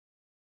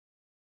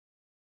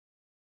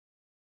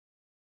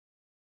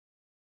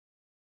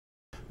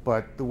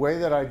But the way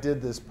that I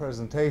did this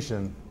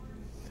presentation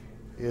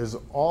is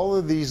all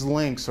of these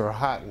links are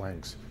hot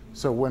links.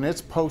 So when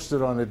it's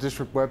posted on the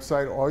district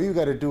website, all you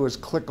got to do is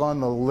click on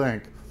the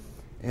link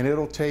and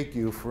it'll take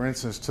you, for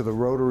instance, to the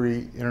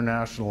Rotary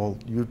International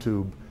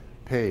YouTube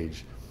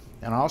page.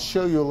 And I'll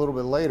show you a little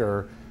bit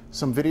later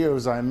some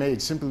videos I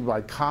made simply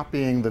by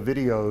copying the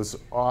videos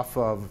off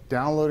of,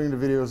 downloading the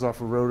videos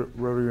off of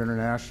Rotary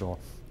International,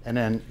 and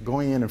then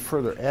going in and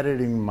further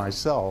editing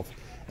myself,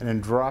 and then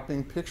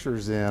dropping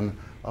pictures in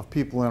of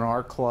people in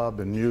our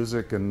club and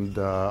music, and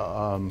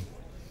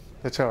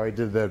that's how I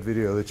did that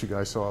video that you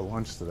guys saw at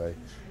lunch today.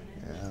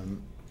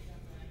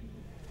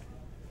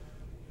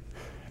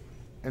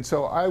 And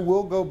so I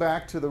will go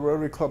back to the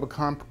Rotary Club of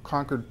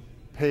Concord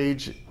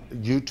page,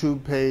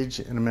 YouTube page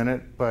in a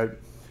minute, but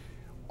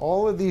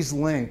all of these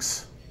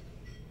links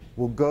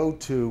will go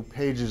to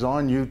pages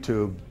on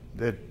YouTube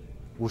that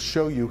will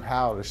show you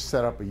how to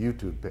set up a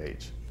YouTube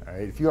page. All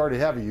right? If you already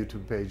have a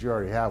YouTube page, you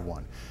already have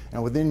one.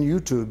 And within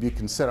YouTube, you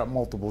can set up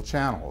multiple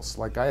channels.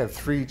 Like I have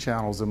 3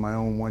 channels in my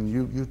own one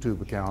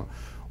YouTube account,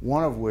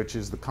 one of which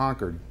is the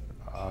Concord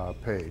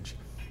page.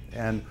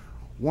 And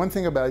one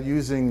thing about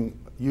using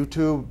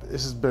YouTube,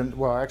 this has been,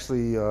 well,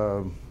 actually,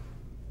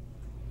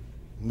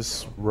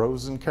 Miss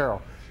Rose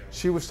Carroll,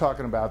 she was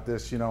talking about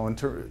this, you know,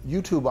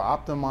 YouTube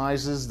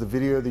optimizes the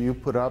video that you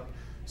put up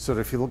so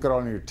that if you look at it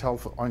on your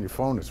telephone, on your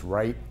phone, it's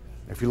right.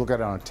 If you look at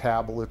it on a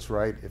tablet, it's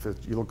right. If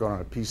you look on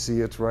a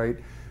PC, it's right.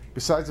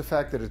 Besides the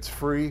fact that it's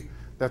free,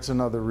 that's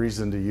another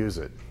reason to use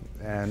it.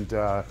 And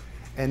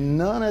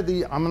none of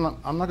the, I'm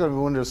not going to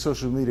go into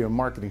social media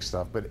marketing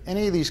stuff, but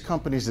any of these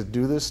companies that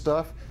do this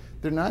stuff,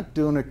 they're not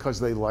doing it because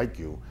they like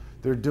you.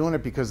 They're doing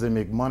it because they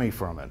make money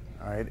from it,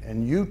 all right?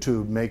 And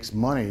YouTube makes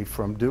money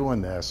from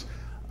doing this.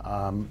 They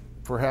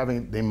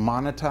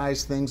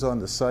monetize things on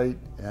the site,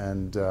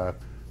 and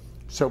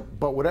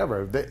but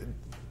whatever.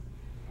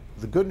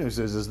 The good news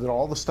is that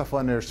all the stuff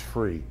on there is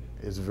free.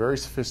 It's very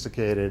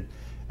sophisticated,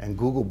 and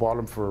Google bought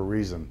them for a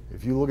reason.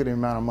 If you look at the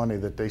amount of money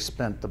that they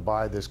spent to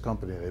buy this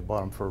company, they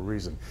bought them for a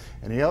reason.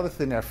 And the other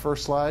thing, that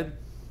first slide,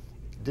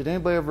 did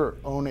anybody ever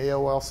own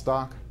AOL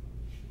stock?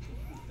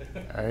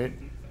 All right.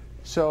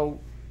 So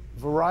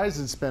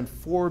Verizon spent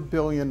 $4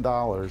 billion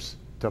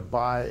to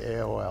buy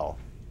AOL.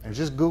 And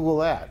just Google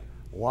that.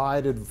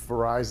 Why did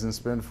Verizon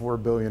spend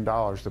 $4 billion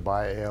to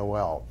buy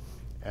AOL?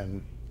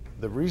 And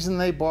the reason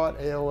they bought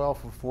AOL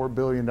for $4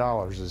 billion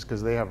is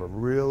because they have a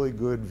really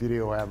good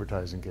video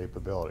advertising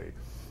capability.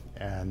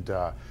 And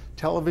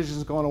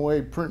television's going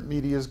away, print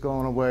media's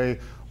going away,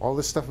 all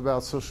this stuff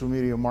about social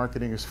media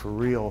marketing is for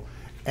real,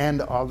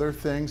 and other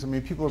things. I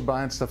mean, people are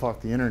buying stuff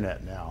off the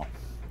internet now.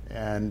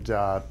 And,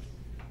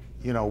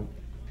 you know,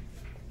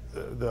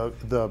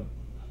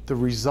 the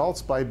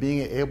results by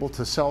being able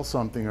to sell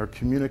something or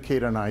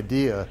communicate an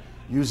idea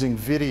using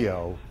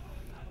video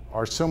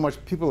are so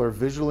much, people are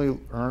visually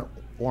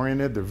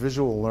oriented, they're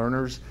visual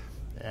learners,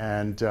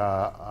 and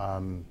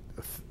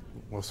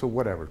well, so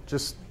whatever,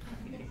 just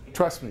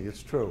trust me,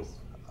 it's true.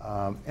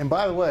 And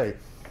by the way,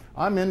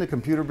 I'm in the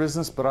computer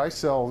business, but I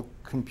sell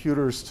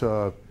computers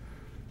to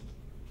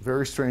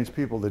very strange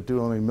people that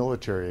do only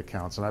military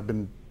accounts, and I've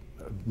been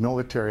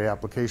military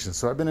applications.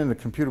 So I've been in the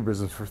computer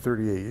business for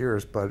 38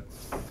 years, but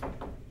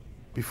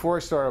before I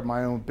started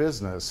my own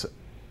business,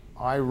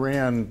 I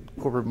ran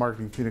corporate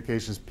marketing,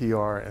 communications,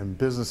 PR, and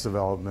business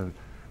development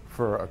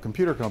for a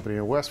computer company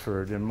in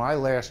Westford. In my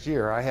last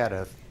year, I had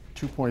a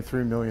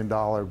 $2.3 million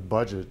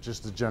budget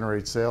just to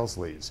generate sales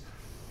leads.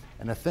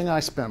 And the thing I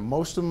spent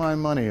most of my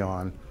money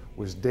on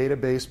was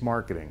database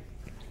marketing.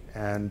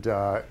 And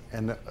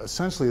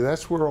essentially,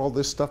 that's where all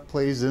this stuff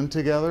plays in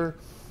together,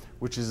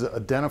 which is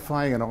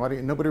identifying an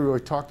audience. Nobody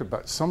really talked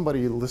about,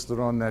 somebody listed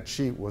on that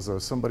sheet was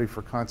somebody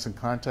for Constant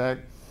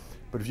Contact.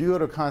 But if you go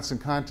to Constant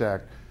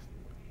Contact,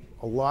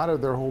 a lot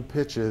of their whole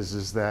pitch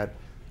is that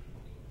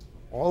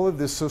all of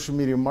this social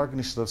media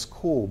marketing stuff's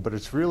cool, but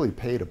it's really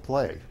pay to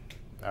play,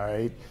 all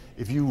right?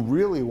 If you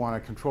really want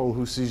to control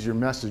who sees your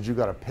message, you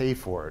got to pay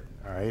for it,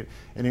 all right?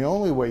 And the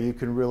only way you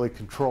can really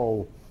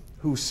control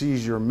who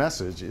sees your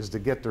message is to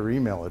get their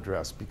email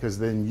address, because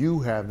then you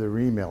have their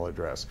email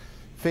address.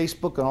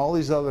 Facebook and all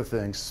these other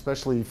things,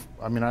 especially,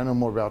 I mean, I know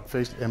more about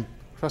Facebook, and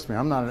trust me,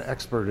 I'm not an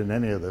expert in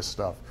any of this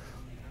stuff,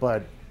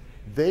 but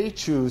they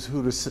choose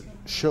who to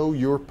show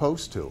your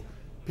post to.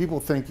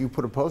 People think you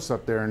put a post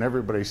up there and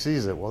everybody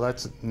sees it. Well,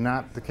 that's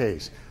not the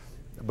case.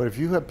 But if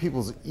you have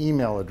people's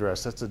email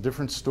address, that's a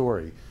different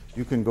story.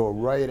 You can go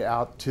right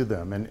out to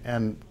them.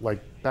 And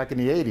like back in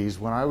the 80s,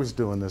 when I was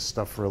doing this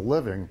stuff for a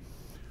living,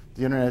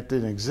 the internet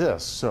didn't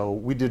exist. So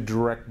we did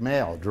direct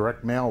mail.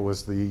 Direct mail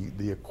was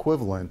the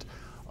equivalent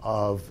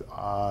of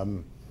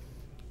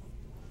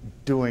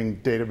doing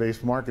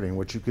database marketing,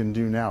 which you can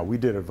do now. We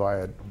did it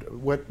via,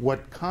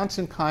 what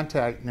Constant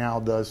Contact now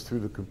does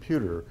through the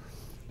computer,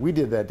 we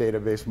did that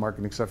database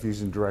marketing stuff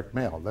using direct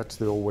mail. That's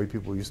the old way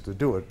people used to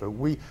do it. But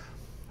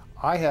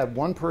I had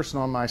one person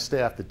on my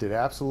staff that did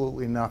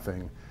absolutely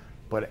nothing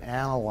but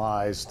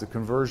analyzed the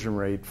conversion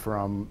rate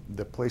from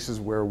the places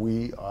where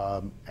we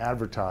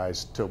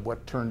advertised to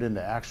what turned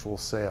into actual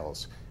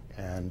sales.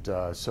 And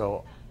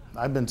so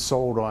I've been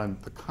sold on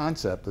the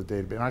concept of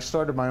database. And I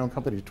started my own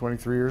company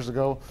 23 years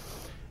ago,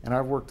 and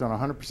I've worked on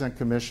 100%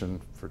 commission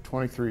for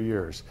 23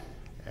 years.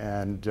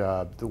 And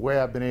the way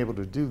I've been able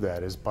to do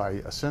that is by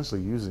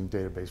essentially using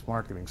database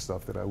marketing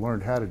stuff that I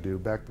learned how to do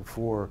back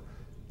before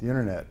the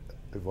internet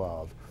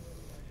evolved.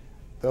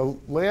 The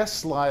last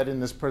slide in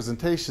this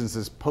presentation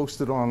is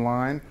posted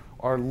online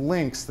are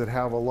links that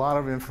have a lot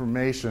of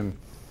information,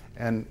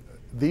 and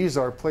these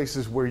are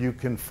places where you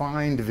can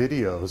find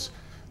videos.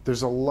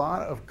 There's a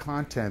lot of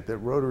content that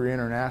Rotary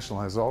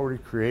International has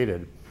already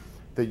created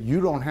that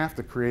you don't have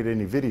to create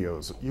any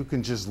videos. You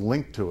can just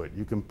link to it.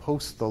 You can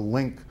post the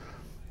link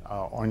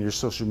on your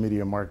social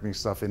media marketing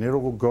stuff, and it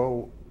will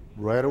go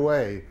right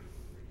away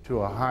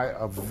to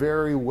a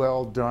very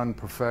well done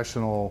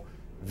professional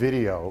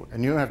video,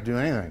 and you don't have to do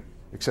anything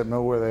except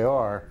know where they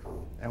are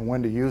and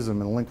when to use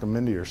them and link them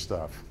into your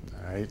stuff.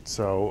 All right?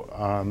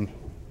 So,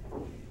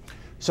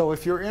 so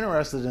if you're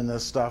interested in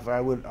this stuff, I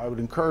would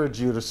encourage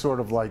you to sort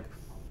of like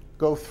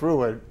go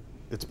through it.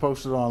 It's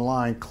posted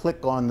online.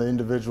 Click on the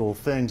individual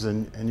things,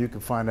 and you can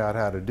find out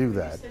how to do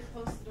that. You said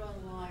posted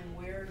online.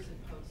 Where is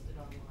it posted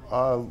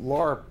online?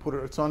 Laura put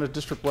it. It's on the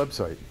district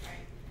website.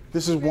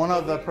 This is one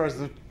of the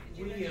president.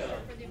 Did you register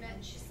for the event?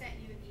 She sent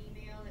you an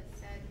email that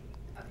said,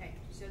 okay,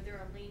 so there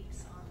are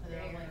links on There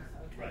are there links,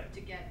 okay. Right.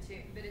 to get to,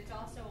 but it's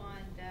also on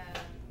the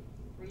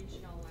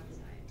regional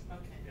website.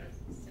 Okay. Yeah.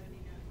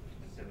 79.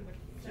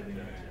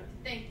 79.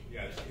 Thank you.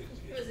 Yeah, it's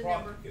It was a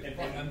number.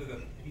 It's under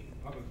the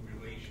public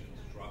relations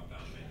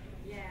drop-down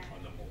menu Yeah.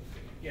 on the whole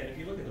thing. Yeah, if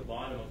you look at the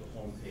bottom of the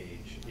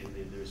homepage,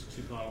 there's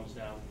two columns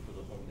now for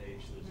the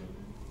homepage. There's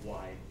a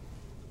wide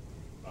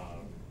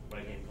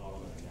right-hand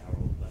column and a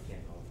narrow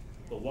left-hand column.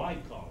 The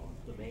wide column,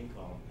 the main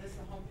column, That's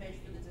the homepage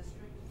for the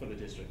district? for the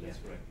district, that's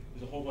Yeah. correct.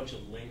 There's a whole bunch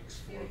of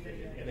links for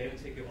it, and they would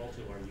take you all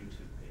to our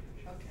YouTube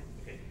page. Okay.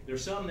 Okay.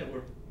 There's some that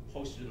were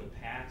posted in the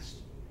past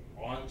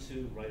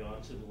right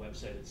onto the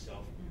website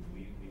itself.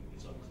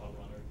 It's on Club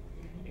Runner.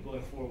 And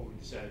going forward, we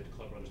decided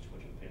Club Runner's too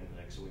much of a pain in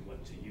the neck, so we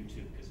went to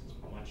YouTube because it's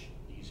much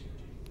easier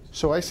to use.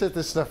 So I set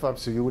this stuff up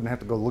so you wouldn't have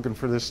to go looking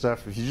for this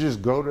stuff. If you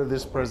just go to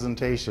this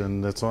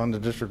presentation that's on the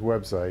district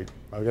website,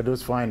 all you gotta do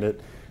is find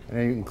it, and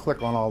then you can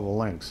click on all the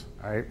links.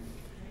 All right.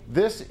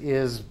 This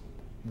is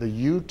the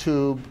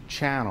YouTube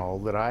channel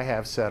that I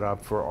have set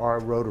up for our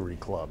Rotary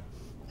Club,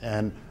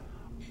 and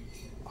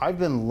I've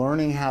been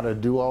learning how to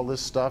do all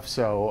this stuff.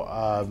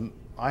 So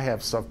I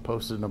have stuff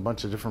posted in a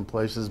bunch of different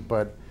places,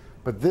 but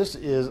this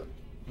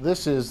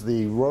is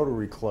the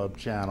Rotary Club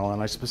channel,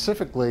 and I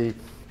specifically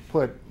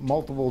put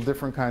multiple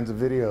different kinds of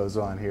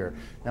videos on here.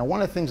 Now,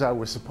 one of the things I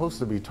was supposed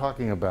to be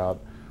talking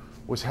about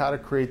was how to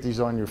create these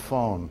on your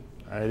phone.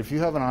 All right, if you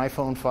have an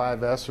iPhone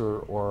 5S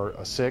or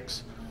a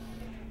 6,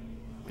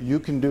 you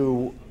can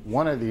do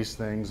one of these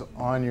things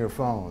on your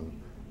phone.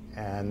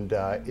 And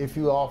if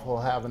you also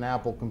have an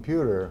Apple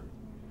computer,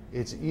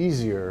 it's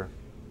easier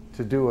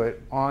to do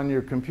it on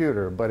your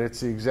computer, but it's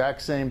the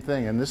exact same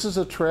thing. And this is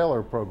a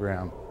trailer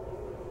program.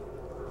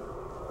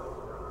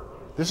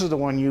 This is the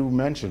one you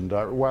mentioned.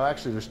 Well,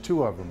 actually, there's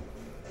two of them.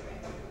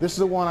 This is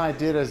the one I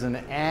did as an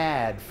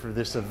ad for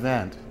this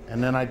event,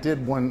 and then I did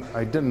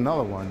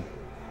another one.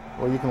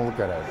 Well, you can look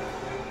at it.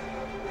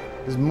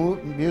 This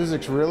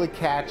music's really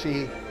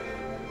catchy.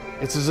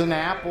 It's an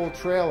Apple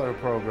trailer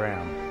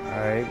program, all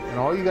right? And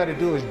all you got to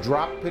do is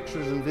drop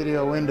pictures and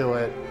video into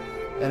it,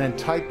 and then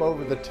type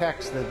over the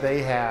text that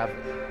they have.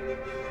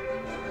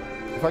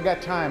 If I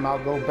got time,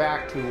 I'll go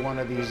back to one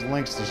of these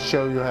links to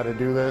show you how to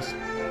do this.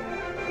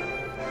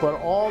 But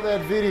all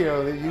that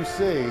video that you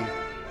see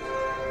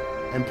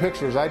and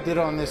pictures, I did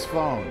on this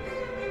phone,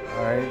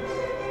 all right?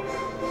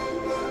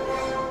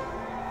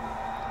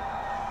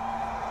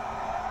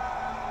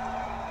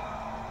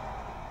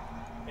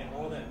 And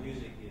all that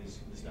music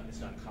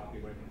it's not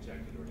copyright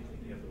protected or anything.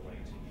 You have the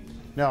right to use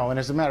it. No, and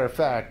as a matter of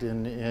fact,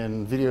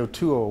 in video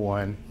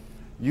 201,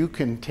 you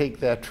can take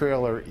that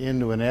trailer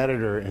into an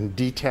editor and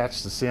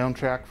detach the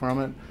soundtrack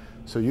from it,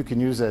 so you can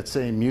use that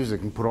same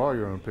music and put all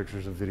your own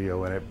pictures and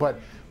video in it. But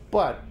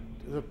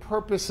the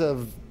purpose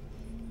of,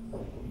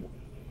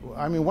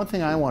 I mean, one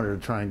thing I wanted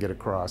to try and get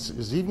across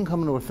is even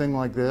coming to a thing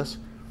like this,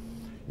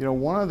 you know,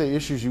 one of the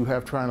issues you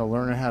have trying to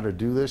learn how to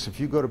do this, if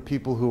you go to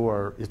people who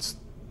are,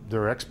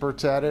 they're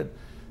experts at it,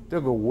 they'll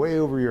go way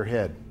over your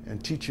head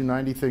and teach you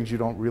 90 things you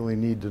don't really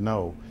need to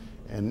know.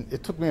 And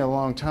it took me a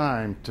long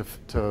time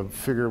to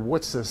figure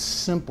what's the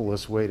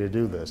simplest way to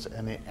do this.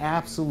 And the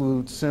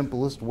absolute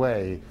simplest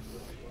way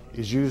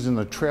is using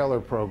the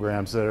trailer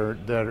programs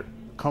that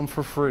come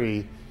for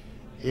free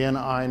in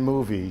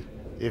iMovie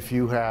if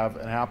you have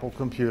an Apple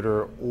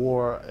computer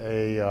or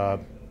a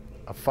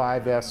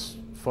 5S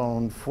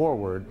phone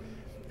forward.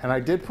 And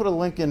I did put a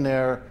link in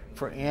there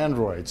for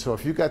Android. So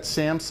if you've got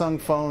Samsung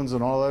phones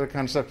and all that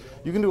kind of stuff,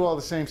 you can do all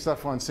the same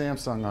stuff on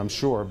Samsung, I'm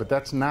sure, but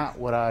that's not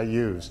what I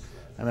use.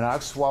 I mean,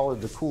 I've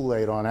swallowed the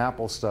Kool-Aid on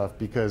Apple stuff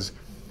because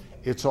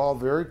it's all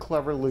very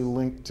cleverly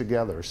linked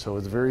together. So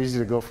it's very easy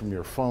to go from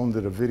your phone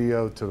to the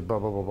video to the blah,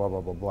 blah, blah, blah,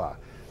 blah, blah, blah.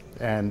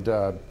 And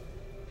So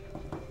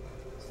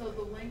So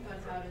the link on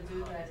how to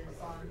do that is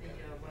on the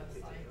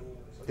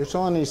website? It's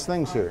on these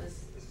things here.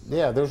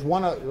 Yeah, there's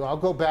one. I'll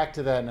go back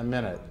to that in a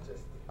minute.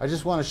 I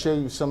just want to show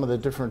you some of the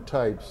different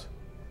types.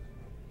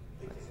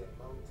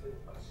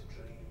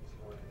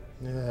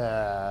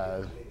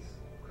 Yeah.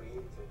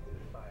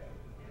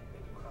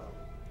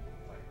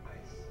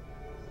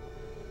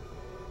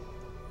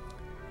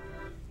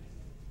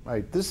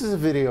 Right, this is a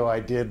video I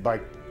did by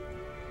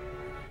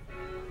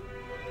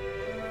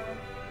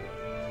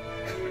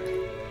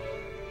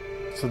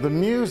so the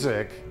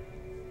music,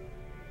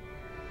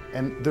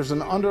 and there's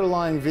an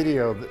underlying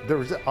video,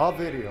 there's a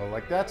video,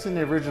 like that's in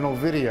the original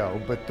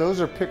video, but those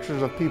are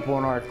pictures of people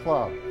in our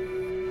club.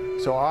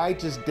 So I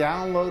just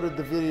downloaded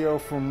the video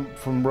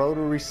from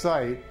Rotary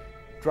site,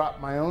 dropped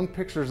my own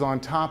pictures on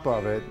top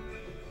of it,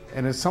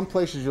 and in some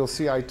places you'll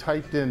see I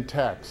typed in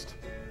text,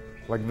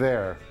 like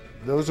there.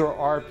 Those are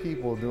our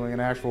people doing an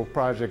actual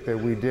project that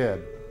we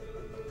did.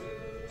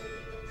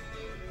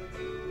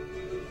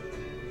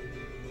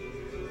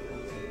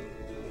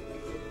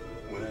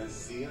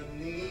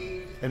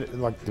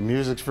 And like the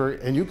music's very,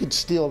 and you could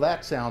steal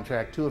that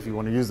soundtrack too if you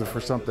want to use it for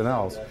something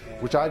else,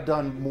 which I've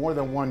done more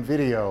than one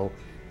video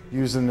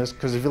using this,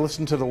 because if you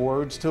listen to the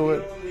words to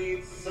it,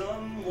 you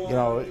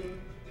know,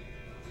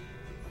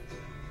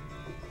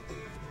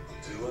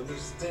 to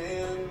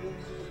understand.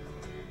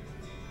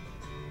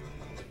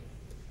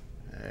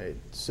 Alright,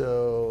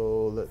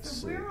 so let's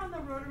see. So where on the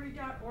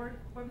Rotary.org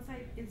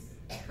website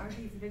are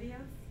these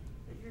videos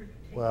that you're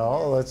taking?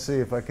 Well, let's see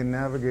if I can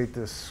navigate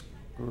this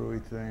screwy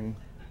thing.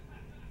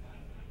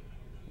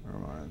 Never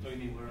mind. Oh, you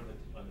mean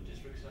we're on the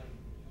district side?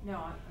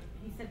 No,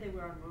 he said they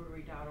were on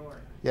Rotary.org.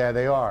 Yeah,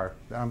 they are.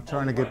 I'm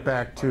trying to get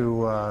back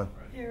to,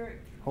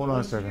 hold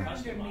on a second.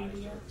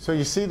 So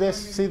you see this?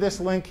 See this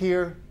link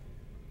here?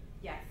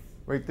 Yes.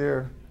 Right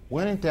there?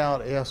 When in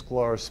doubt, ask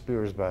Laura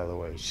Spears, by the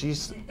way.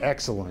 She's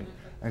excellent,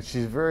 and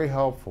she's very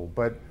helpful.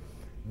 But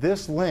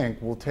this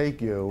link will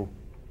take you,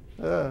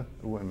 wait a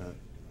minute.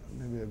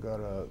 Maybe I got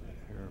a,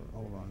 here,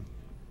 hold on.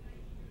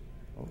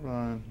 Hold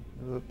on,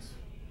 oops.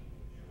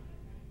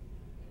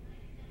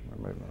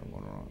 I might have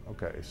one wrong.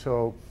 Okay,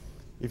 so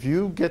if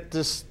you get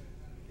this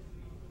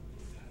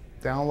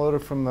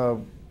downloaded from the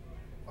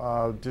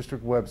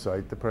district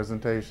website, the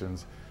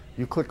presentations,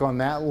 you click on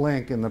that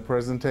link in the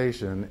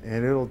presentation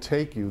and it'll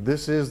take you,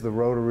 this is the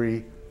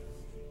Rotary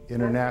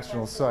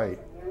International site.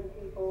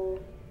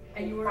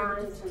 And you were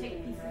able to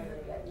take pieces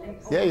and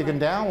Yeah, you can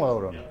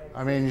download them.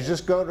 I mean, you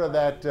just go to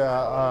that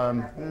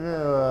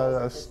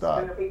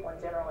stop. People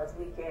in general, as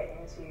we get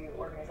into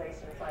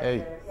organizations like Hey,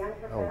 this,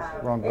 oh,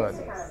 wrong button.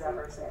 it's kind of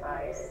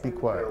diversifies. Be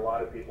quiet. There are a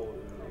lot of people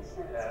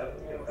who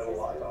have a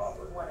lot to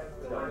offer. One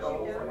of my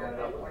goals,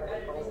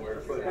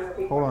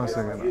 Hold on a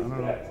second. I don't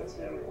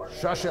know.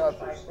 Shush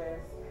up.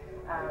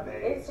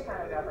 Is to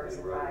kind of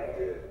diversify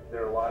it.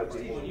 There are a lot of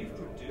people When you've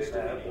produced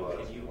a video,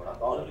 can you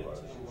upload it to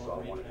the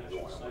Rotary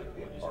International site? Or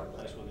is there a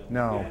place where they'll-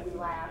 No. We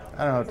laugh.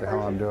 I don't know what the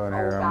hell I'm doing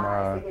here. Old guys that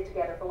I'm, get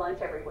together for lunch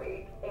every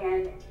week,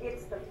 and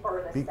it's the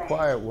furthest Be thing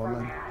quiet, from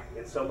woman. that.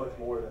 It's so much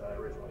more than I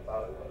originally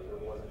thought it was.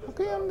 It wasn't just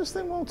okay, about this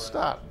thing won't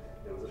stop.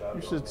 It was about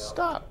You going should out.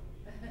 stop.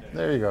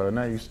 There you go.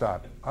 Now you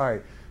stop. All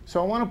right.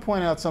 So I want to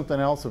point out something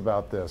else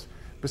about this.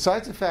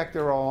 Besides the fact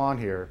they're all on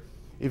here,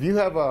 if you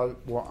have a,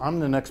 well, I'm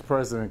the next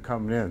president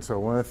coming in, so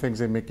one of the things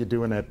they make you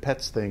do in that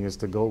pets thing is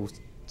to go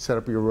set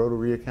up your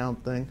Rotary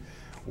account thing.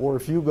 Or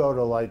if you go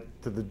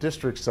to the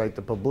district site,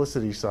 the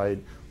publicity site,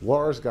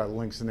 Laura's got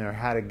links in there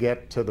how to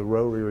get to the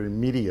Rotary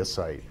media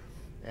site.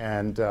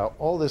 And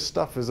all this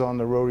stuff is on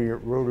the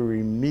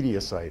Rotary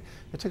media site.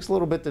 It takes a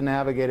little bit to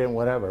navigate it and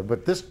whatever,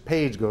 but this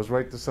page goes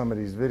right to some of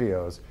these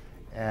videos.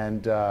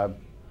 And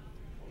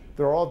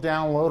they're all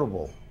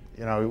downloadable,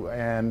 you know,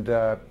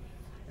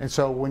 and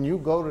so when you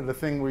go to the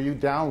thing where you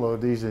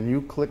download these and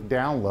you click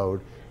download,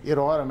 it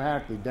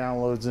automatically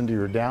downloads into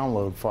your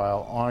download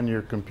file on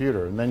your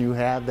computer. And then you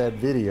have that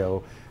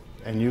video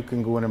and you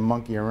can go in and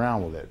monkey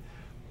around with it.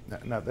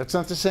 Now, that's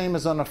not the same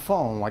as on a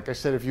phone. Like I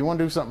said, if you want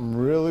to do something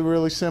really,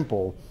 really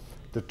simple,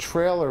 the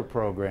trailer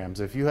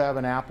programs, if you have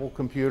an Apple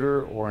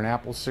computer or an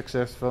Apple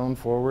 6S phone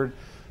forward,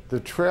 the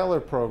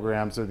trailer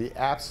programs are the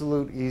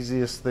absolute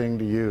easiest thing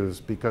to use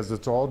because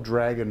it's all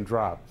drag and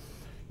drop.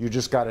 You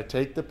just got to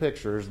take the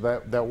pictures.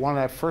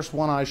 That first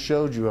one I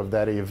showed you of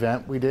that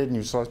event we did, and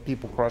you saw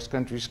people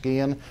cross-country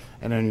skiing,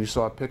 and then you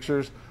saw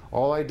pictures.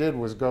 All I did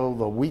was go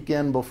the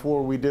weekend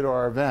before we did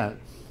our event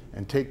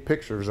and take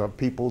pictures of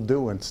people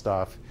doing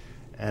stuff,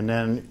 and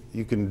then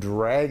you can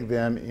drag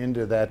them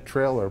into that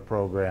trailer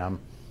program,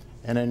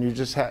 and then you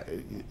just have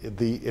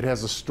it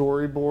has a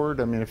storyboard.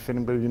 I mean, if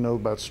anybody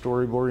knows about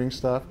storyboarding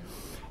stuff,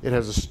 it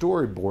has a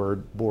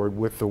storyboard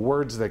with the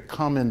words that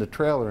come in the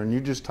trailer, and you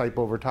just type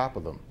over top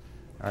of them.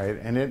 All right,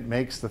 and it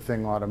makes the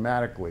thing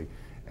automatically.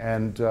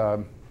 And,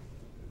 you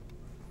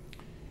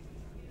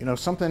know,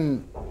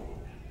 something,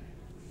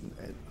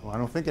 well, I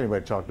don't think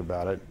anybody talked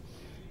about it.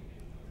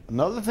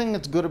 Another thing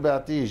that's good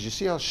about these, you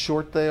see how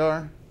short they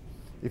are?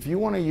 If you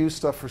want to use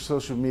stuff for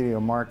social media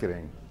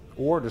marketing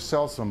or to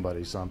sell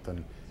somebody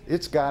something,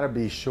 it's got to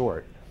be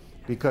short.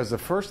 because the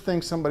first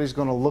thing somebody's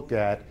going to look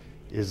at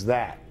is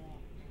that.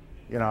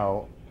 You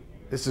know,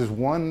 this is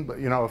one,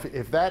 you know,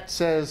 if that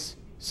says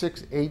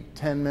 6, 8,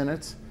 10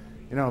 minutes,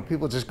 you know,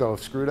 people just go,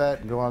 screw that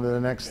and go on to the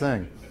next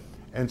thing.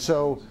 And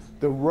so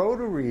the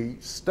Rotary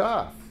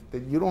stuff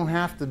that you don't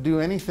have to do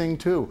anything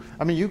to,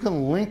 I mean, you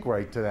can link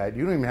right to that.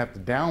 You don't even have to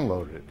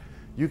download it.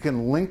 You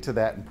can link to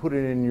that and put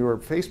it in your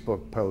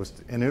Facebook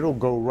post, and it'll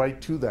go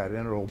right to that,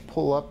 and it'll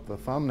pull up the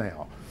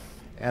thumbnail.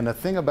 And the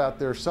thing about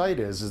their site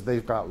is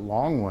they've got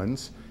long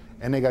ones,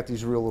 and they got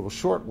these real little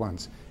short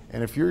ones.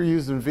 And if you're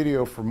using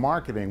video for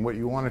marketing, what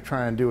you want to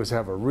try and do is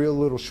have a real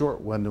little short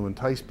one to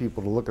entice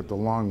people to look at the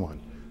long one.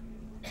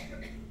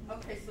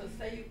 Okay, so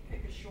say you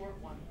pick a short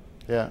one.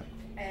 Yeah.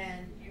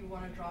 And you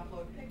want to drop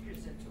load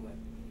pictures into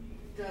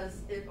it.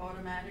 Does it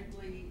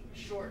automatically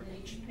shorten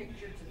each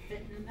picture to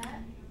fit in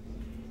that?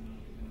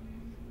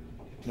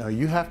 No,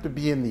 you have to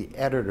be in the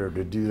editor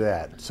to do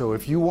that. So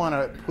if you want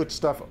to put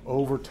stuff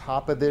over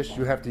top of this,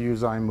 you have to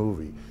use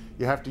iMovie.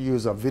 You have to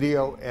use a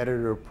video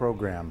editor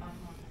program.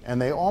 And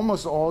they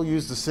almost all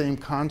use the same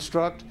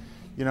construct.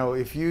 You know,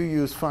 if you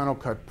use Final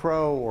Cut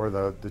Pro or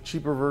the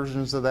cheaper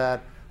versions of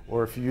that,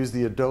 or if you use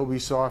the Adobe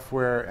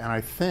software, and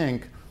I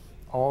think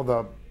all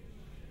the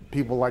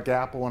people like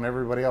Apple and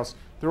everybody else,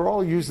 they're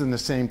all using the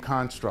same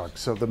construct.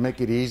 So to make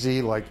it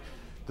easy, like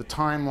the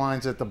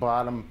timelines at the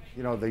bottom,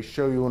 you know, they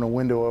show you in a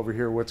window over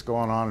here what's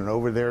going on, and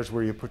over there's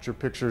where you put your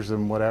pictures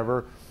and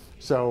whatever.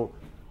 So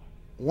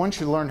once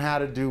you learn how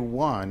to do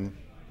one,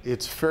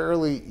 it's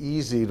fairly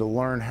easy to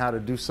learn how to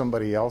do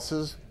somebody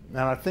else's. And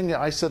I think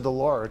I said to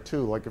Laura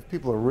too, like if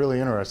people are really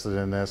interested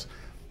in this,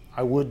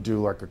 I would do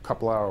like a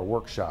couple-hour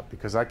workshop,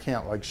 because I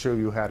can't like show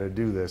you how to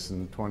do this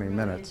in 20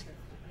 minutes.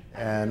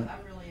 And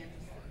I'm really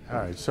interested. all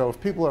right, so if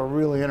people are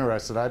really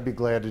interested, I'd be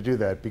glad to do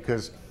that,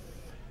 because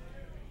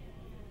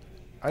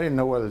I didn't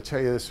know whether to tell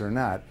you this or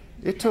not.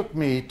 It took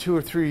me 2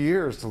 or 3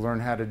 years to learn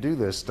how to do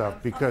this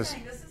stuff, because I'm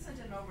saying this isn't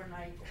an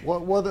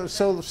overnight.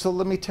 so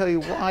let me tell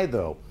you why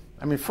though.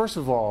 I mean, first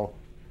of all,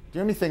 the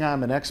only thing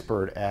I'm an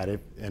expert at,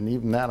 it, and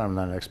even that I'm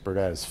not an expert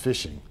at, is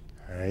fishing,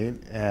 all right?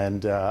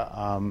 And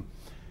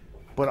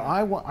but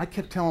I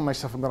kept telling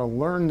myself I'm going to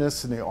learn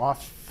this in the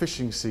off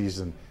fishing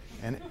season.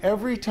 And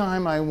every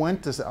time I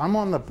went to, I'm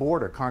on the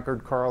board of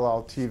Concord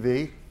Carlisle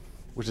TV,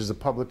 which is a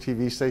public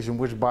TV station,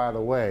 which, by the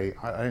way,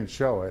 I didn't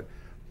show it,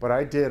 but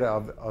I did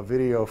a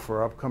video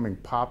for upcoming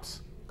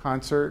Pops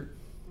concert.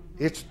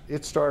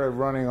 It started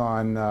running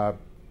on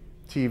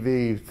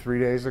TV 3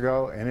 days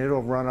ago, and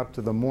it'll run up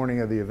to the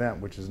morning of the event,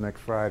 which is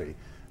next Friday.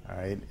 All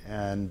right,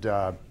 and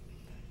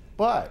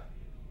but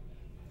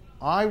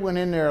I went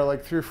in there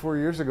like 3 or 4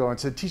 years ago and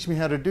said, teach me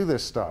how to do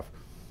this stuff.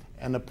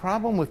 And the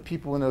problem with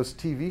people in those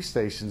TV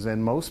stations,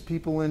 and most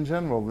people in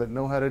general that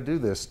know how to do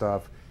this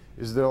stuff,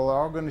 is they're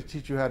all going to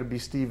teach you how to be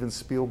Steven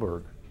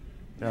Spielberg.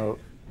 You know,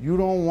 you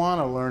don't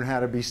want to learn how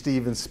to be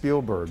Steven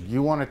Spielberg.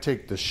 You want to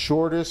take the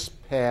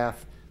shortest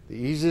path, the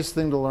easiest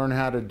thing to learn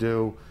how to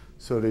do,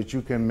 so that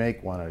you can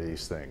make one of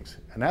these things.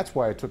 And that's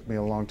why it took me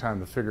a long time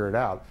to figure it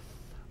out.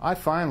 I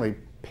finally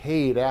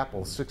paid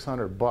Apple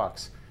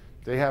 $600.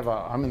 They have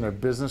I'm in their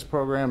business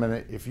program,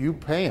 and if you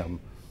pay them,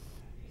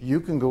 you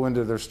can go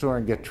into their store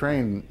and get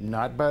trained,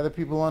 not by the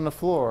people on the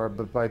floor,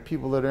 but by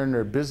people that are in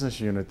their business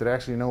unit that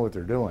actually know what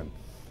they're doing.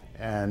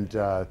 And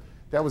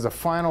that was the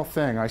final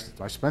thing. I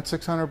spent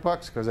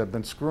 $600 because I've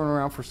been screwing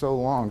around for so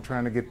long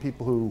trying to get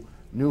people who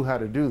knew how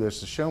to do this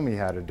to show me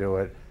how to do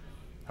it.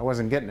 I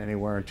wasn't getting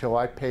anywhere until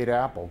I paid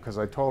Apple, because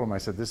I told them, I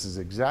said, this is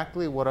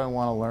exactly what I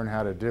want to learn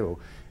how to do.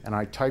 And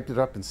I typed it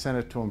up and sent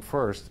it to them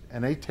first,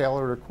 and they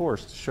tailored a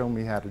course to show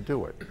me how to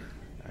do it.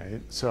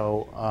 Right?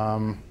 So,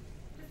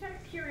 just out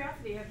of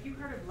curiosity, have you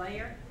heard of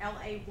Layar?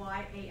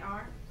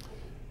 L-A-Y-A-R?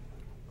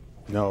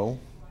 no,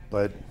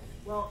 but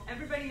Well,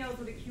 everybody knows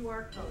what a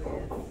QR code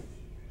is.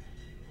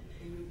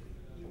 And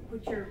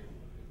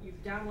you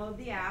download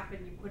the app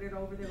and you put it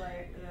over the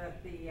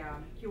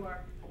QR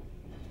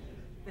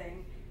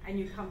thing, and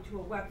you come to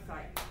a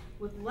website.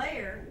 With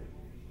Layar,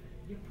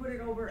 you put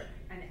it over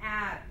an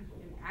ad.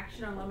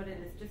 Action Unlimited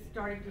is just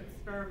starting to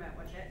experiment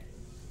with it.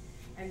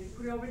 And you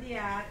put it over the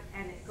ad,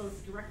 and it goes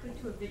directly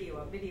to a video.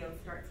 A video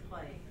starts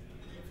playing.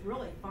 It's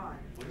really fun.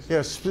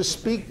 yeah,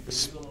 Speaking.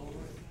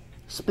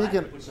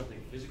 speaking. Put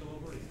something physical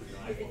over it. You put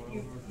an iPhone over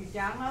it. You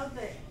download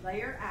the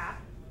Layar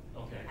app,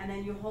 Okay. and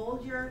then you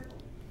hold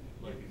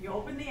you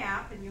open the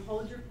app and you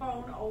hold your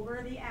phone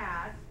over the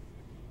ad,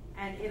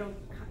 and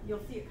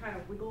you'll see it kind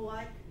of wiggle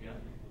like, Yeah.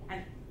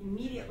 and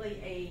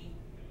immediately a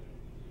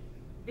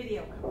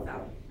video comes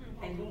out,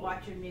 and you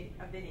watch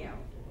a video.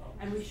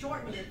 And we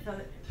shortened it so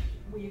that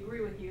we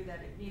agree with you that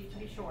it needs to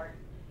be short.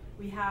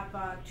 We have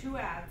 2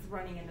 ads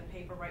running in the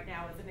paper right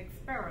now as an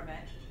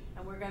experiment,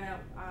 and we're going to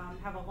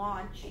have a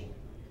launch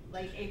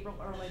late April,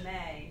 early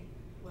May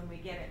when we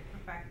get it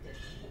perfected.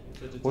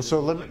 Well,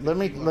 so let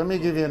me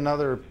give you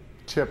another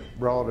tip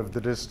relative to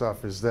this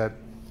stuff, is that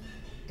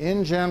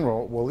in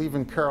general, well,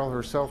 even Carol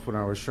herself, when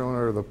I was showing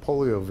her the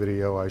polio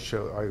video,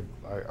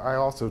 I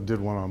also did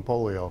one on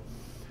polio,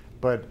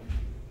 but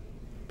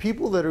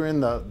people that are in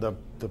the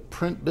the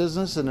print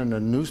business and in the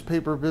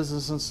newspaper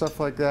business and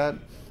stuff like that,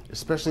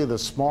 especially the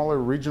smaller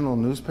regional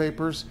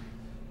newspapers,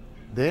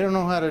 they don't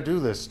know how to do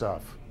this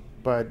stuff,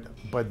 but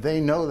they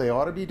know they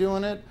ought to be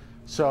doing it.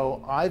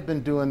 So I've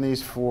been doing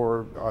these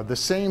for the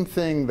same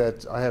thing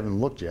that I haven't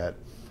looked yet,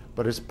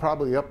 but it's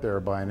probably up there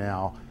by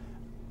now.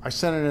 I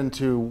sent it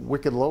into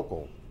Wicked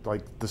Local.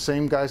 Like the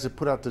same guys that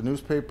put out the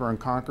newspaper in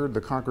Concord,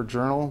 the Concord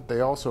Journal, they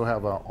also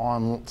have an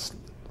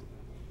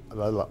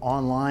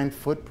online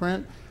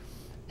footprint.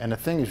 And the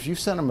thing is, if you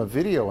send them a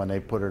video and they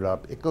put it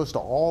up, it goes to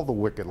all the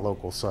Wicked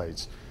Local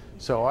sites.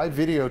 So I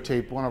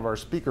videotaped one of our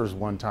speakers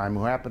one time,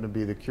 who happened to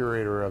be the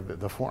curator of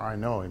I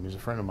know him, he's a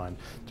friend of mine,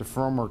 the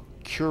former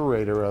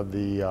curator of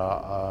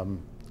the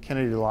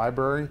Kennedy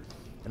Library.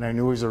 And I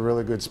knew he was a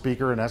really good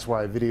speaker, and that's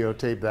why I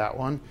videotaped that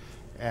one.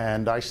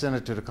 And I sent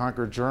it to the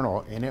Concord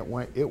Journal, and it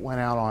went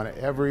out on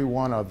every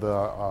one of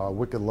the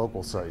Wicked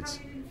Local sites.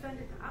 How you didn't send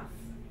it to us?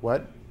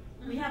 What?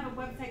 We have a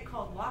website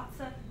called Lots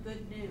of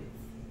Good News,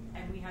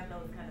 and we have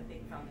those kind of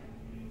things on there.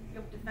 You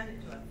have to send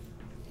it to us.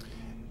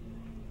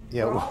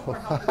 Yeah. We're all for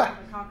helping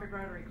the Concord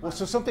Rotary Club. Well,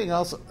 so something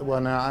else.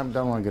 Well, now I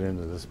don't want to get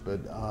into this,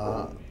 but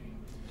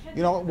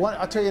you know,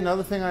 I'll tell you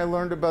another thing I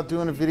learned about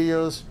doing the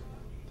videos.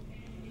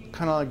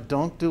 Kind of like,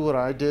 don't do what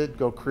I did.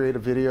 Go create a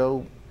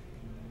video.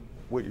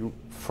 What you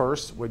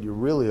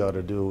really ought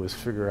to do is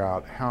figure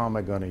out, how am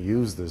I going to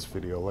use this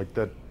video? Like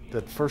that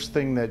first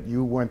thing that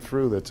you went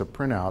through, that's a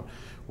printout,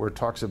 where it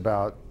talks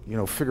about, you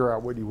know, figure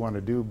out what you want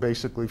to do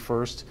basically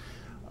first.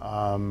 So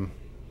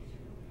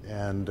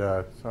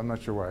I'm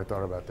not sure why I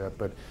thought about that,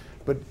 but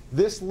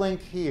this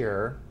link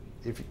here,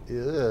 if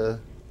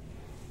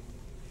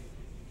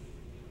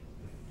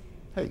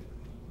hey,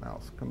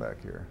 mouse, come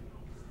back here.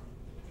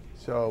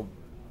 So,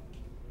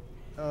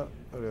 go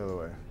the other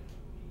way.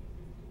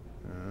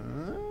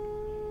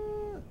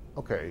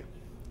 Okay,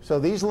 so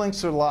these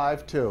links are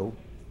live too,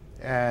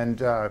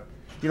 and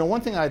you know, one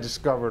thing I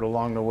discovered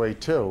along the way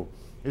too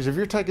is, if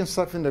you're typing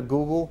stuff into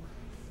Google,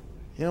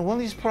 you know, one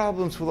of these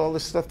problems with all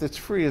this stuff that's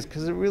free is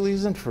because it really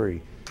isn't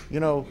free.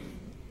 You know,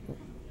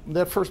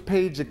 that first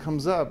page that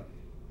comes up,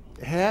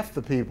 half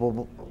the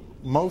people,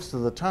 most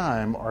of the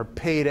time, are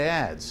paid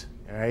ads.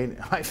 Right?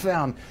 I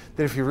found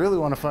that if you really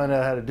want to find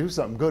out how to do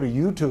something, go to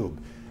YouTube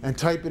and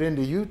type it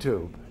into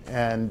YouTube.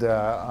 And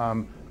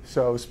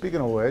so, speaking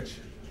of which,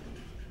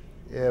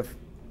 if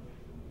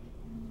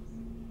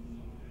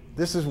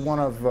this is one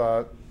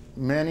of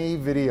many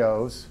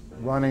videos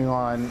running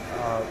on,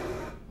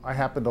 I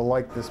happen to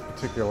like this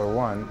particular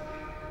one.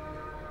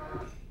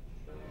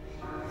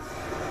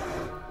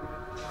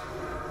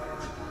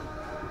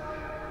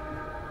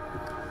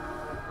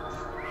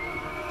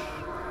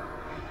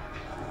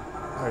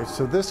 All right,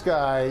 so this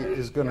guy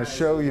is going to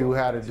show you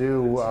how to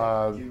do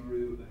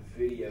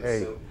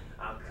hey.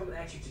 I'm coming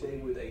at you today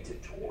with a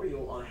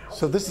tutorial on how.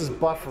 So this is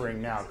buffering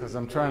now because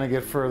I'm trying to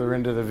get further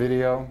into the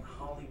video.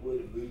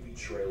 Hollywood movie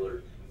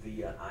trailer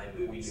via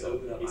iMovie. So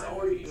it's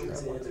already built in.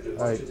 There's a All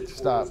bunch right, of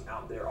stop. tutorials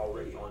out there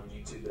already on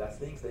YouTube, but I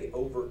think they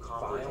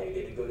overcomplicate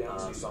it and go down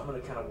to. So I'm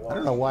going to kind of walk. I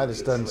don't know why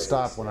this doesn't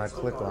stop when I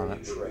click on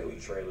it.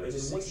 Trailer. And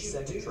then once you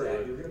do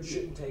that, you're going to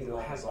shouldn't take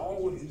long. Has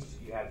all of these.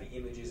 You have the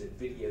images and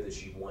video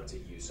that you want to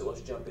use. So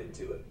let's jump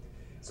into it.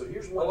 So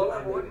here's one that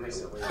I made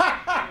recently to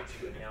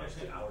announce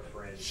to our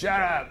friends. Shut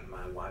up.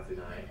 My wife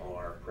and I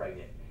are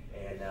pregnant,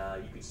 and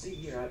you can see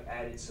here I've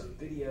added some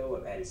video,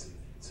 I've added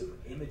some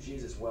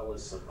images, as well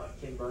as some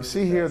Ken Burns.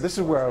 You see here, this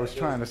is where I was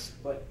trying to.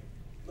 But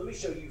let me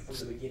show you from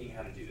the beginning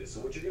how to do this.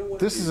 So what you're going to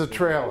want This to do is a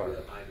trailer.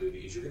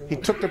 He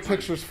took the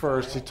pictures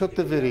first. He took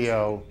the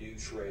video. New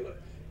trailer.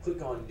 Click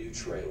on New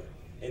Trailer.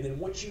 And then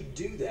once you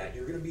do that,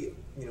 you're going to be,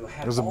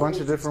 have There's a bunch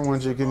of different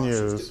ones you can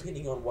options. use.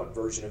 Depending on what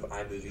version of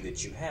iMovie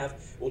that you have,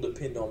 will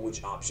depend on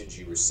which options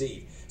you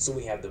receive. So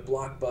we have the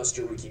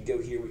Blockbuster. We can go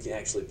here. We can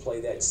actually play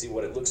that and see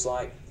what it looks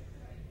like.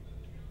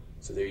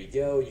 So there you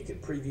go. You can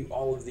preview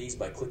all of these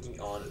by clicking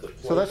on the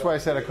play. So that's why I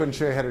said I couldn't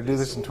show you how to do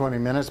this in 20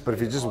 minutes, but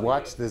if you just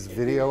watch this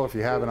video, if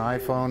you have an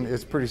iPhone,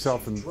 it's pretty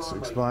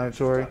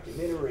self-explanatory.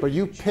 But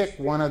you pick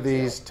one of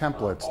these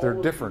templates. They're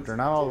different. They're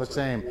not all the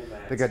same.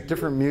 They got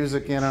different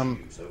music in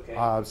them.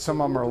 Some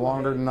of them are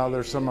longer than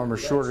others. Some of them are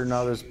shorter than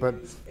others.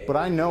 But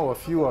I know a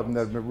few of them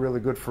that are really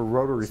good for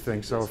rotary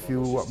things. So if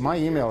you, my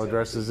email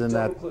address is in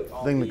that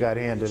thing that got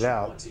handed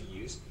out.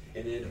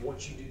 And then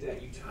once you do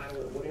that, you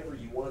title it whatever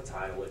you want to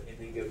title it, and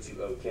then go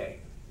to OK.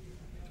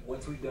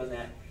 Once we've done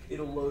that,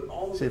 it'll load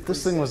all of See, if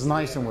this thing was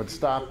nice and would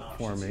stop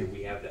for me.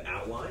 We have the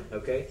outline,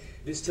 okay?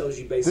 This tells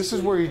you basically. This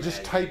is where you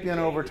just type in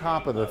over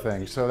top of the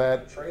thing. So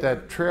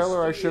that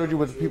trailer I showed you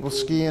with the people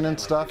skiing and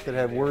stuff that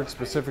had words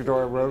specific to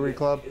our Rotary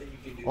Club,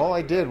 all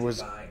I did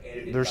was,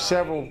 there's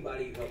several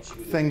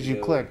things you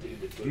click.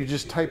 You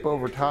just type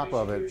over top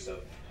of it.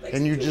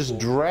 And you just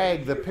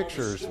drag the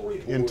pictures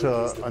into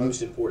the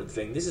most important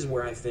thing. This is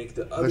where I think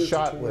the other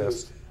shot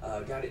list.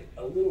 Got it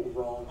a little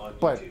wrong on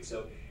but YouTube.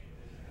 So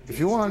if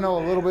you want to know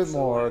a little bit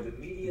more,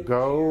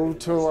 go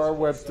to our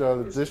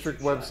the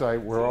district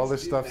website where all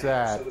this stuff's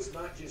at,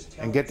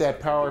 and get that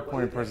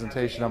PowerPoint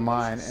presentation of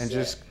mine, and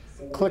just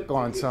click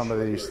on some of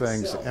these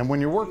things. And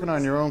when you're working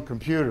on your own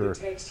computer,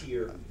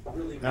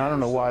 and I don't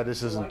know why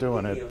this isn't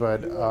doing it,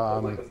 but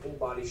like a full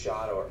body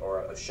shot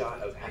or a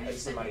shot of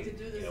somebody, to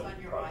do this on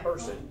your a iPhone?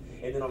 person,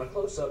 and then on a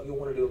close-up, you'll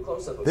want to do a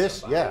close-up of this,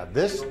 somebody. yeah,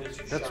 this, You don't need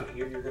to that's, shot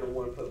here, you're going to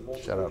want to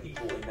put shut multiple up.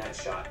 people in that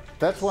shot.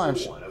 That's why I'm,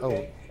 Full one, oh,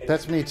 okay? And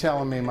that's then me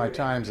telling me my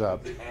time's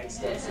up. add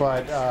stuff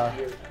But,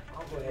 here.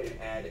 I'll go ahead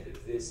and add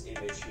this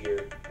image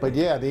here. but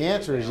yeah, the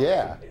answer is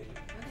yeah.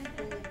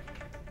 Okay,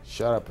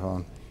 Shut up,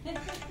 hon.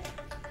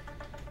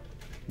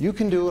 You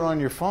can do it on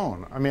your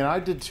phone. I mean, I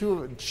did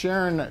too.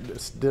 Sharon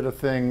did a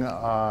thing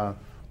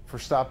for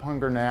Stop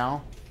Hunger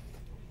Now,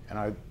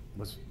 and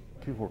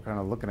people were kind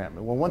of looking at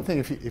me. Well, one thing,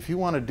 if you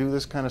want to do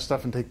this kind of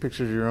stuff and take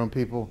pictures of your own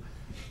people,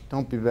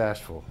 don't be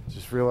bashful.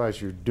 Just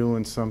realize you're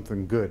doing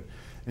something good.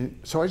 And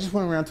so I just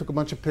went around, took a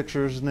bunch of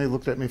pictures, and they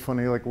looked at me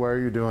funny, like, why are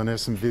you doing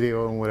this, and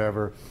video and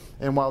whatever.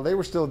 And while they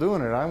were still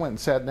doing it, I went and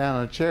sat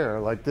down in a chair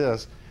like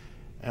this,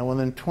 and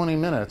within 20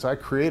 minutes, I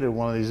created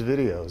one of these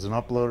videos and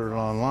uploaded it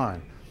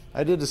online.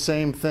 I did the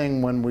same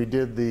thing when we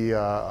did the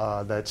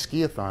that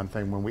skiathon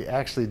thing. When we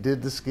actually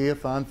did the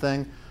skiathon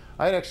thing,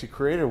 I had actually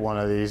created one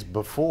of these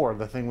before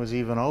the thing was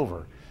even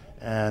over.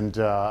 And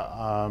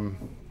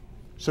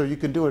so you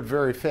can do it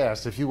very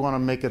fast. If you want to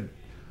make it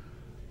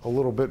a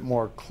little bit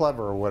more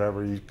clever or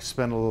whatever, you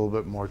spend a little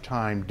bit more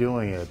time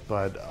doing it.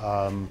 But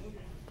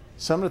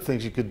some of the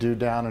things you could do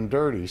down and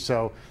dirty.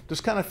 So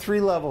there's kind of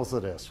 3 levels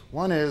of this.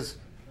 One is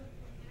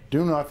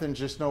do nothing,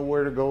 just know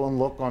where to go and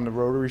look on the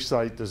Rotary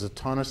site. There's a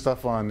ton of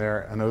stuff on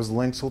there, and those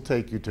links will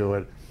take you to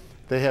it.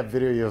 They have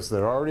videos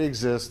that already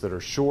exist that are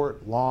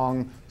short,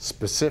 long,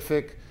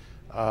 specific,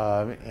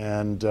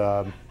 and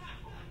the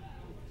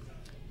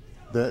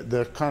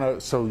kind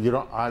of, so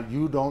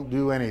you don't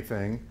do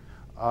anything.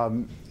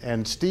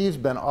 And Steve's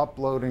been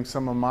uploading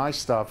some of my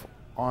stuff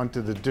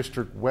onto the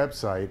district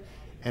website,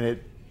 and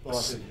it Onto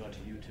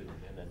YouTube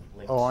and then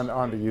links.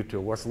 onto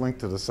YouTube. What's linked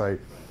to the site?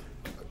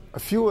 A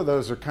few of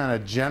those are kind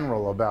of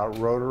general about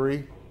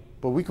Rotary,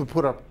 but we could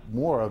put up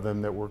more of them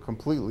that were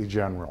completely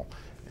general.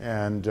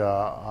 And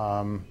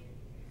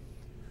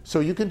so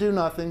you can do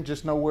nothing,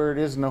 just know where it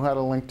is, know how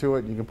to link to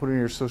it. You can put it in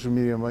your social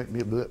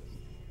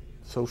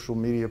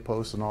media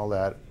posts and all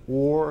that.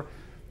 Or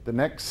the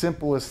next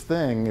simplest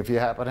thing, if you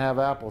happen to have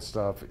Apple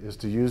stuff, is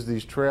to use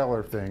these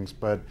trailer things.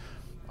 But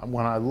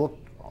when I look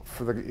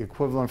for the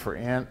equivalent for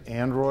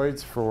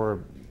Androids,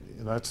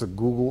 that's a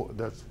Google,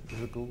 is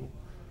it Google?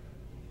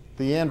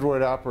 The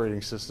Android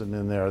operating system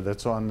in there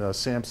that's on the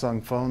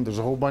Samsung phone. There's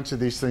a whole bunch of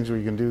these things where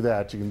you can do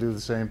that. You can do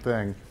the same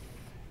thing.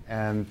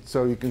 And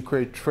so you can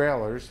create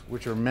trailers,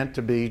 which are meant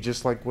to be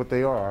just like what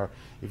they are.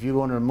 If you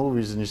go into the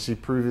movies and you see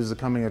previews of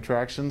coming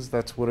attractions,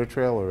 that's what a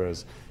trailer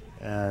is.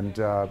 And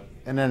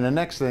then the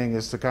next thing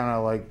is to kind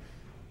of like,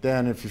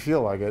 then if you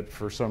feel like it,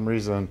 for some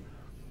reason,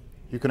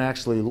 you can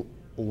actually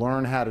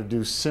learn how to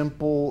do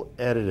simple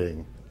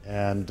editing.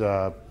 And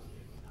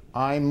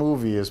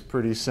iMovie is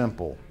pretty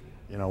simple.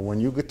 You know, when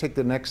you could take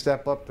the next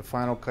step up to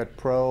Final Cut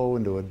Pro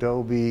and to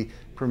Adobe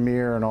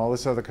Premiere and all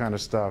this other kind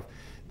of stuff,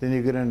 then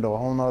you get into a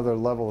whole nother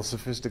level of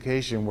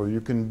sophistication where you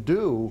can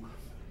do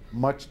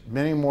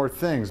many more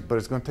things, but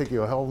it's going to take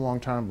you a hell of a long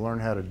time to learn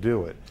how to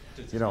do it.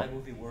 Does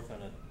iMovie work on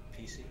a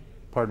PC?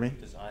 Pardon me?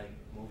 Does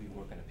iMovie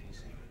work on a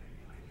PC?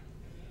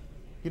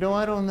 You know,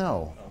 I don't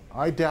know. Oh.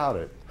 I doubt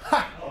it.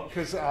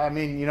 Because, I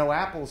mean, you know,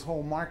 Apple's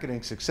whole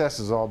marketing success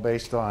is all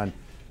based on,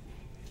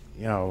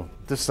 you know,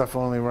 this stuff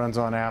only runs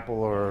on Apple,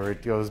 or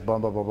it goes blah,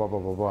 blah, blah, blah, blah,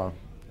 blah, blah.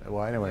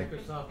 Well, anyway.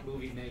 Microsoft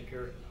Movie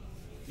Maker.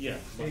 Yeah.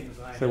 Same as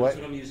iMovie. So what?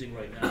 That's what I'm using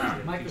right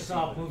now.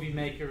 Microsoft Movie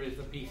Maker is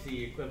the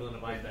PC equivalent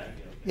of iPad.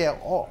 Yeah,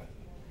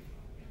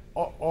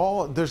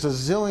 there's a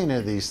zillion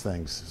of these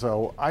things.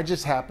 So I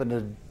just happen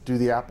to do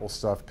the Apple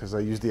stuff because I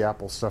use the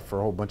Apple stuff for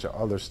a whole bunch of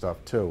other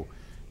stuff too.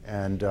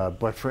 And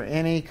but for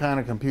any kind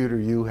of computer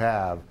you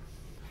have,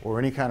 or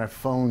any kind of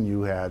phone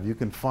you have, you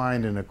can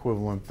find an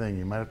equivalent thing.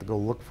 You might have to go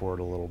look for it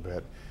a little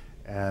bit.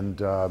 And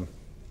then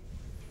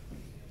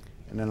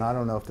I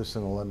don't know if this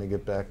thing will let me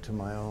get back to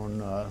my own,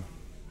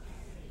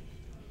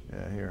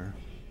 yeah, here.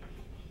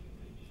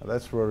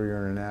 That's Rotary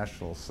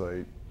International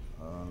site.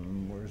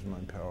 Where's my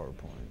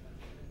PowerPoint?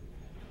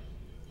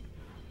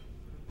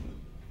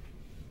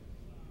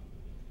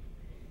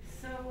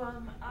 So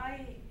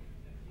I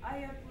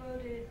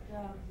uploaded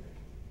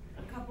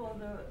a couple of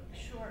the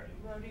short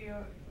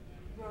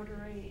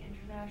Rotary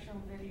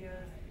International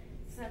videos,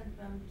 sent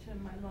them to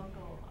my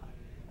local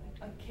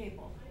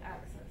cable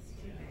access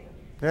TV.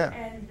 Yeah,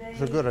 and they,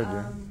 it's a good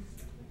idea.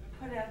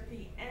 Put at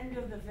the end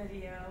of the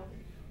video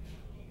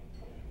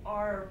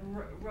our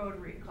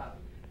Rotary Club,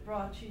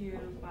 brought to you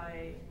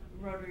by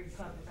Rotary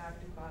Club of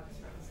Acton Box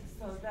Roses.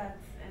 So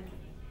that's an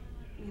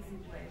easy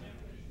way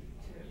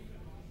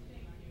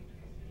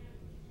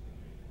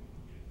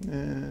to.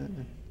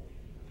 Come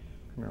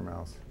here,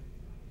 mouse.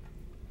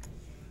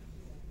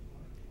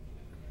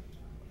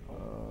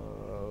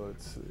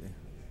 Let's see.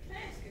 Can I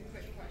ask a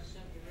quick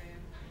question of the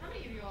room? How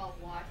many of you all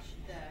watch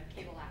the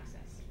cable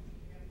access?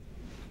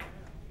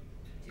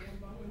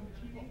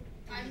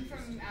 I'm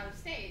from out of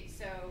state,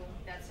 so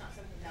that's not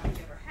something that we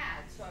ever had.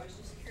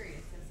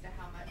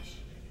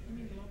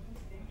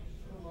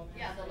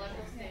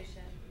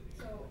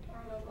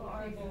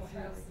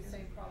 has the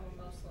same problem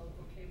most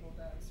local cable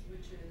does,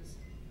 which is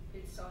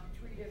it's on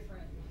 3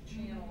 different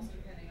channels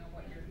depending on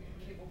what your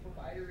cable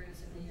provider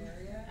is in the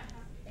area,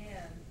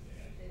 and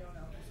they don't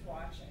know who's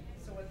watching.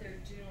 So what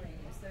they're doing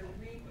is they're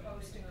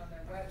reposting on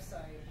their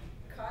website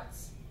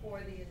cuts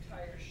for the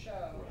entire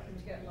show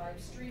to get live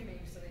streaming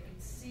so they can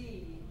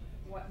see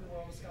what in the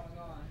world is going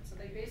on. So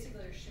they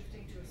basically are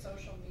shifting to a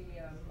social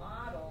media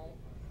model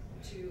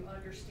to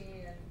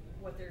understand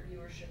what their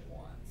viewership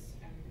wants.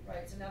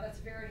 Right, so now that's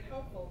very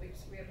helpful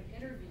because we have an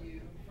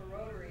interview for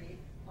Rotary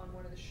on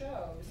one of the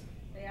shows.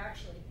 They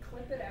actually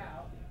clip it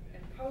out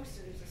and post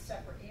it as a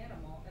separate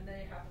animal, and then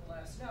they have to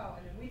let us know,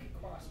 and then we could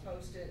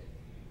cross-post it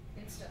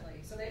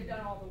instantly. So they've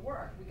done all the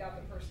work. We got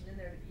the person in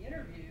there to be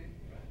interviewed,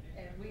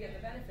 and we get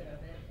the benefit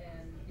of it.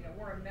 And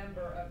we're a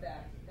member of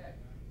that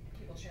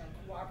cable channel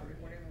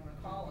cooperative, whatever you want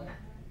to call it.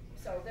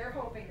 So they're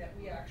hoping that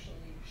we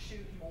actually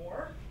shoot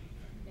more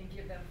and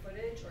give them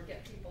footage or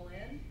get people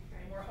in.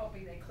 And we're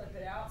hoping they clip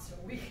it out so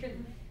we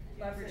can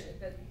leverage it.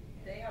 But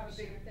they have the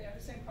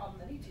same problem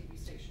that any TV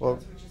station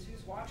does, which is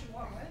who's watching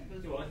what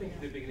when. Well, I think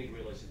they're beginning to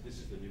realize that this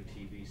is the new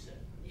TV set.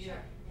 Yeah.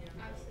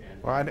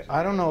 Well,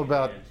 I don't know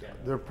about,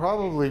 they're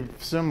probably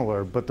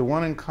similar, but the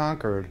one in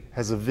Concord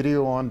has a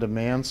video on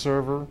demand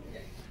server.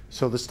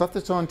 So the stuff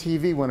that's on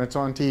TV, when it's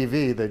on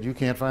TV that you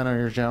can't find on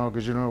your channel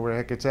because you don't know where the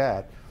heck it's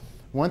at,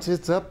 once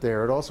it's up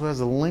there, it also has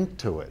a link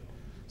to it.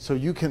 So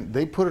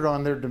they put it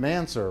on their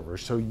demand server,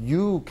 so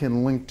you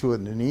can link to it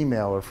in an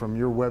email or from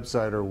your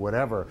website or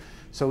whatever.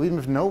 So even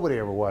if nobody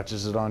ever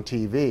watches it on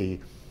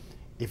TV,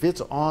 if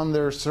it's on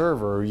their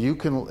server, you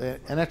can,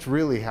 and that's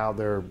really how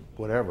they're,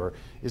 whatever,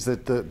 is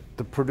that the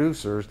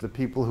producers, the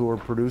people who are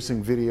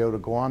producing video to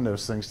go on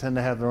those things tend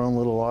to have their own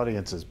little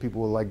audiences.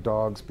 People who like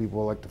dogs,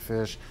 people who like to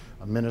fish,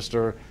 a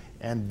minister,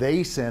 and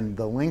they send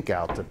the link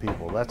out to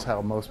people. That's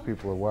how most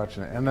people are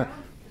watching it. And the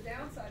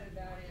downside of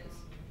that is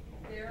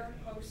they're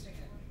posting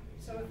it.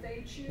 So if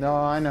they choose no,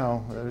 I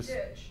know. to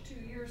ditch 2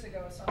 years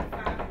ago some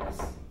fabulous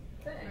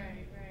thing.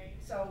 Right.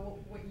 So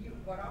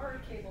what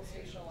our cable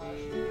station allows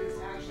you to do is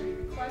actually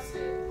request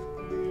it,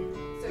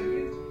 so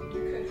you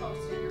could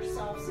host it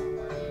yourself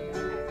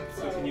somewhere.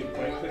 So can you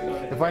right click on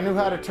it? if I knew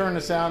how to turn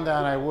the sound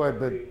down, I would.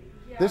 But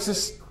this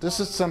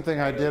is something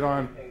I did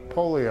on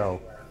polio,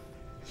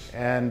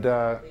 and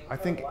I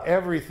think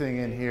everything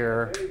in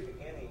here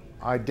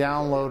I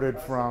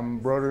downloaded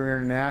from Rotary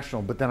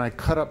International, but then I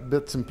cut up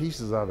bits and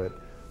pieces of it.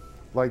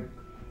 Like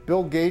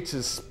Bill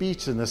Gates'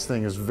 speech in this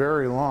thing is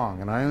very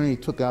long, and I only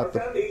took out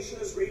Our foundation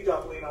is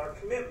redoubling our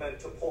commitment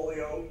to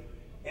polio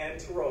and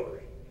to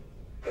Rotary.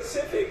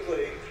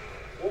 Specifically,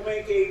 we'll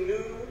make a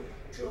new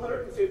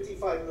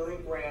 $255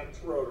 million grant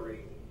to Rotary,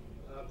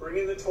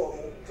 bringing the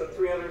total to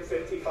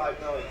 $355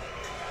 million.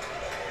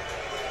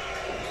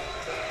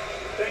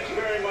 Thank you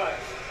very much.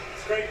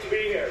 It's great to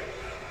be here.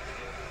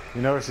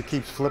 You notice it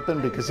keeps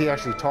flipping because he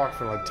actually talked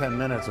for like 10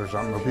 minutes or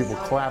something, where people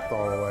clapped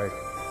all the way.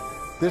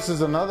 This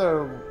is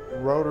another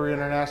Rotary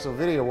International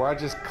video where I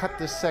just cut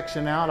this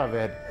section out of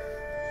it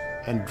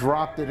and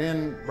dropped it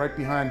in right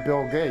behind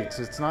Bill Gates.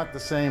 It's not the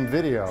same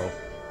video,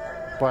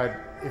 but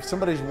if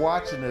somebody's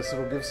watching this,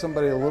 it'll give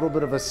somebody a little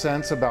bit of a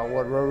sense about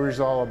what Rotary's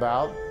all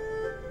about.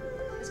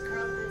 Has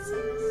Carl Good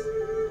seen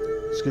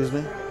this? Excuse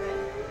me?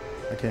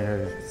 I can't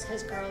hear you.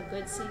 Has Carl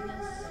Good seen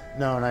this?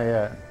 No, not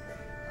yet.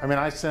 I mean,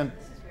 I sent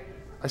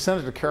it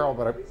to Carol,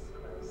 but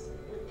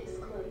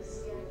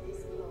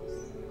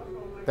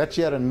that's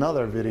yet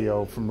another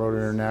video from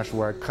Rotary International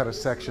where I cut a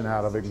section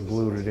out of it and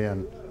glued it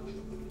in.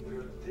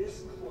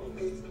 This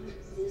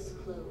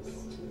close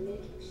to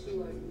making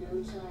sure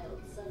no child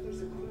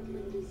suffers a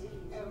crippling disease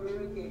ever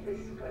again.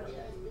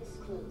 This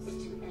close to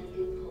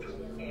ending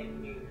polio.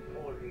 Ending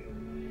polio.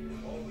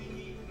 All we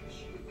need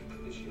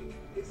is you.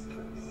 This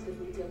close. If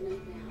we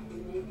donate now, we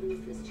may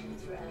lose this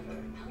chance forever.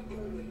 Help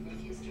Rotary make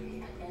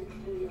history at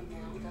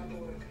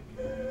endpolionow.org.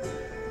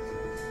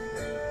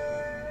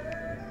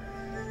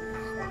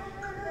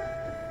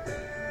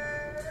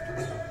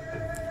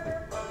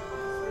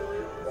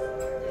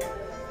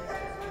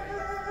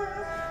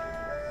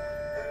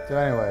 So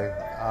anyway,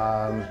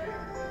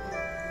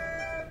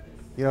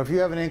 if you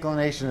have an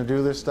inclination to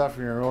do this stuff,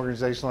 or you're an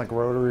organization like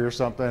Rotary or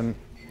something,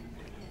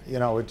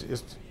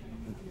 it's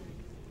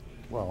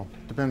well,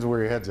 depends on where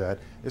your head's at.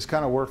 It's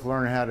kind of worth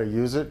learning how to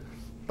use it.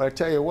 But I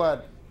tell you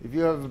what, if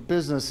you have a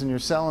business and you're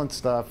selling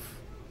stuff,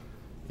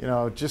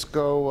 just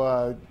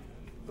go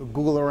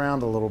Google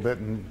around a little bit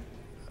and,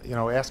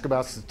 ask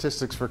about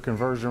statistics for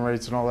conversion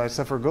rates and all that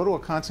stuff, or go to a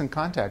constant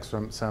contact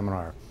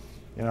seminar.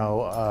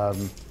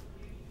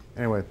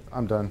 Anyway,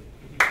 I'm done.